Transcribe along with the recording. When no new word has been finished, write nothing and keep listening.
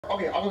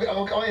Okay,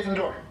 I'll answer the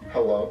door.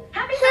 Hello?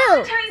 Happy Who?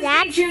 Valentine's Day,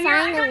 That's Junior.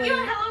 I got finally. you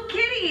a Hello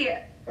Kitty.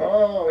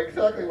 Oh,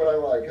 exactly what I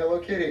like. Hello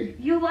Kitty.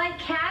 You like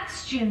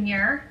cats,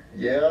 Junior?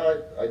 Yeah,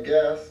 I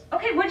guess.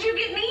 Okay, what'd you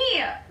get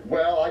me?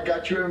 Well, I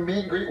got you a meet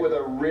and greet with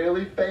a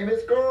really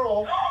famous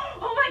girl. Oh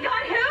my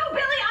God, who?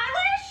 Billie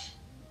Eilish?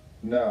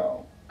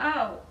 No.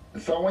 Oh,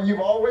 Someone you've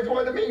always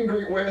wanted to meet and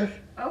greet with.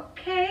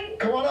 okay.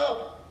 Come on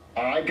up.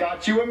 I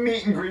got you a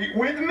meet and greet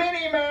with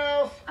Minnie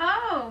Mouse.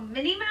 Oh,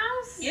 Minnie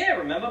Mouse? Yeah,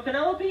 remember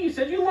Penelope? You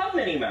said you love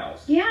Minnie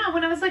Mouse. Yeah,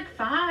 when I was like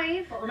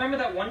 5. But remember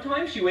that one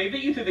time she waved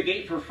at you through the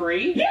gate for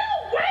free? You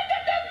waved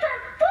at them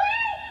for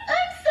free?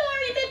 I'm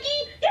sorry, Mickey.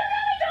 You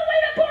really don't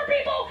wave at poor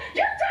people.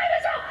 Your time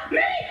is up.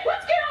 Minnie,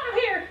 let's get out of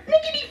here.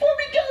 Mickey, before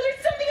we go,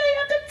 there's something I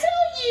have to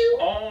tell you.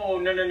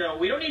 Oh, no.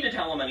 We don't need to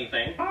tell him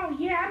anything. Oh,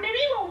 yeah,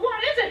 Minnie? Well,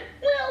 what is it?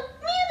 Well,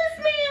 me and this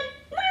man,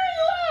 we're in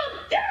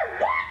love. You're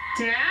what?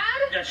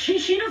 Dad?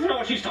 She doesn't know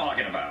what she's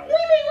talking about. We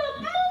made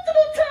love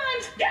multiple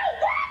times. You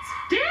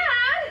what?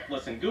 Dad?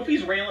 Listen,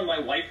 Goofy's railing my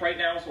wife right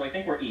now, so I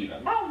think we're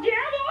even. Oh, yeah?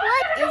 Well, What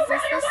I gotta is go this, run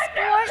the your wife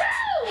now, sport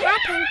too.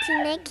 happened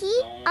to Mickey?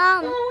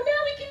 Oh,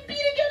 now we can be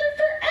together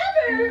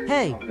forever.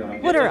 Hey, I'm gonna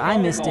what get are the I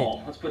phone missed it?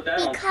 call. Let's put that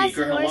on Because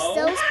speaker. you were Hello?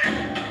 so...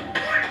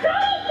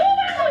 Don't move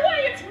out of the way.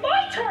 It's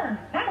my turn.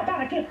 I'm about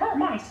to give her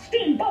my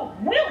steamboat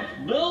Willie.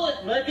 Do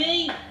it,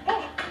 Mickey.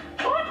 Oh,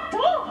 hot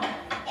dog.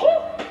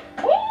 Oh,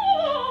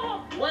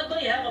 oh. Let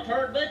me have a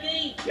turn,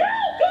 Mickey. No,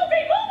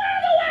 Goofy, move out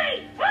of the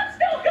way. I'm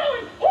still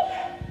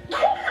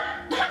going.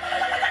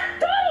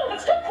 Donald,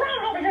 it's still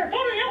crowded over here. Go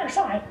to the other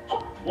side.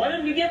 Why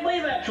didn't you give me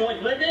that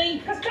choice, Mickey?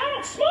 Because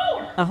Donald's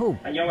smaller. Oh,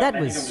 You know what? that I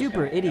was think I'm just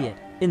super gonna idiot.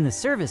 In the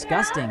service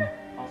gusting.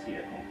 I'll see you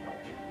at home.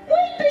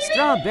 Wait, baby.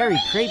 Strawberry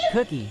crepe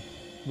cookie.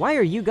 Why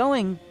are you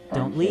going?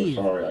 Don't I'm leave.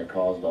 So sorry I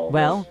caused all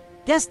Well, this.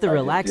 guess the I just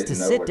relax to didn't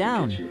know sit what to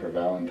down. get you for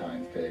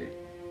Valentine's Day.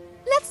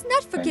 Let's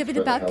not forget Thanks it for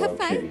the about Hello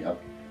cafe. Kitty.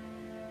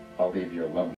 I'll leave you alone.